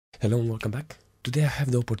Hello and welcome back. Today I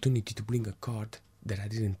have the opportunity to bring a card that I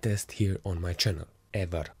didn't test here on my channel.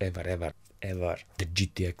 Ever. The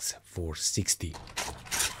GTX 460.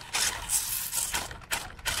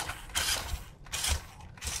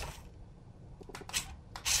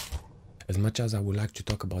 As much as I would like to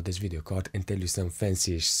talk about this video card and tell you some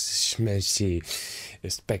fancy schmancy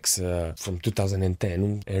specs from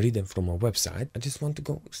 2010 and read them from a website, I just want to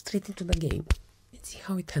go straight into the game. See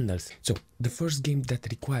how it handles. So the first game that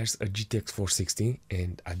requires a GTX 460,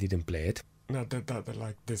 and I didn't play it. Not that I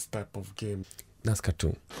like this type of game. NASCAR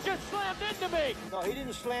 2. Just slammed into me! No, he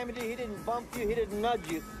didn't slam into you, he didn't bump you, he didn't nudge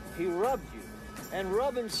you, he rubbed you. And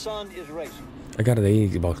rubbing, son, is racing. I got the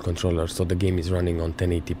Xbox controller, so the game is running on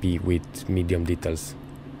 1080p with medium details.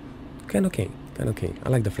 Kinda okay. I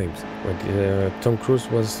like the frames. But Tom Cruise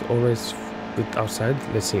was always with outside.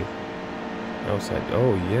 Let's see. Outside.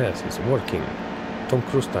 Oh yes, it's working. Tom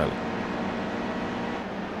Cruise style.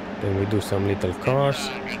 Then we do some little cars.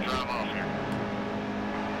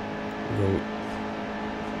 Go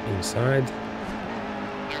inside.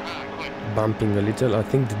 Bumping a little. I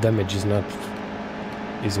think the damage is not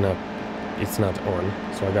on.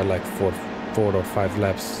 So I got like four or five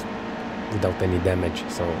laps without any damage.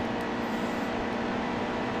 So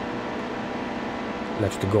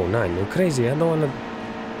laps to go. 9. You're crazy. I don't wanna.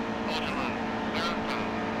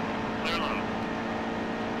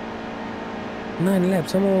 Nine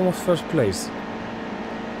laps, I'm almost first place.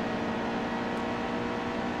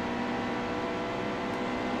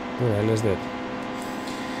 Alright, let's do it.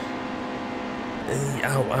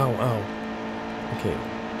 Ow. Okay.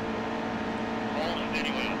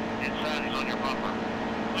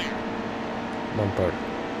 Bumper.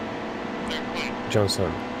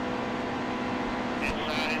 Johnson.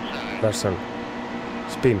 Larson.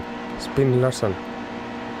 Spin Larson.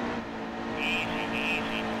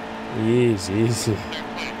 Easy.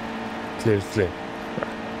 Clear.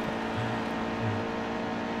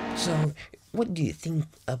 So, what do you think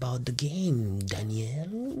about the game,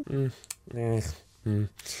 Daniel?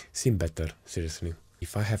 Seem better, seriously.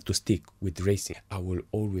 If I have to stick with racing, I will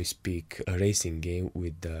always pick a racing game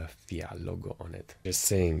with the Fiat logo on it. Just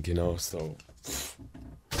saying, so...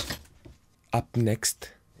 Up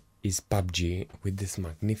next is PUBG with this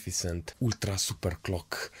magnificent ultra super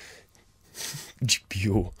clock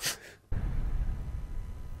GPU.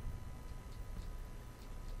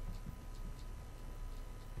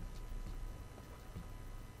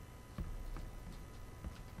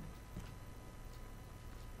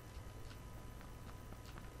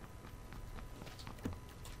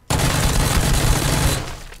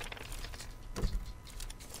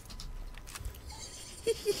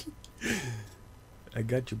 I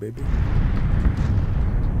got you, baby.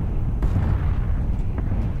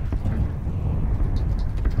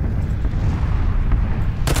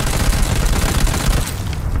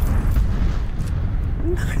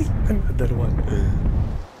 Another one.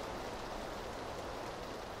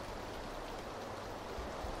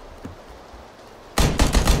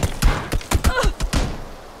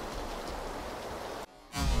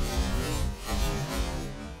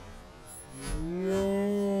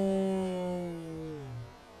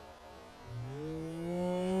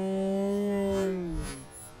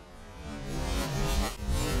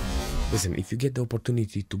 Listen, if you get the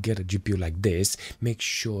opportunity to get a GPU like this, make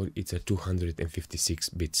sure it's a 256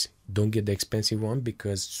 bits. Don't get the expensive one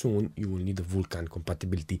because soon you will need a Vulkan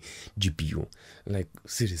compatibility GPU. Like,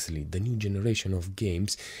 seriously, the new generation of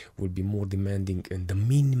games will be more demanding and the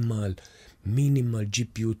minimal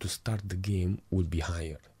GPU to start the game will be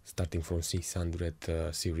higher. Starting from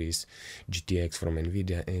 600 series GTX from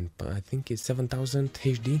NVIDIA, and I think it's 7000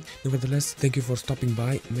 HD. Nevertheless, thank you for stopping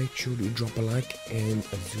by. Make sure you drop a like, and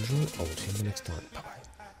as usual, I will see you in the next one. Bye bye.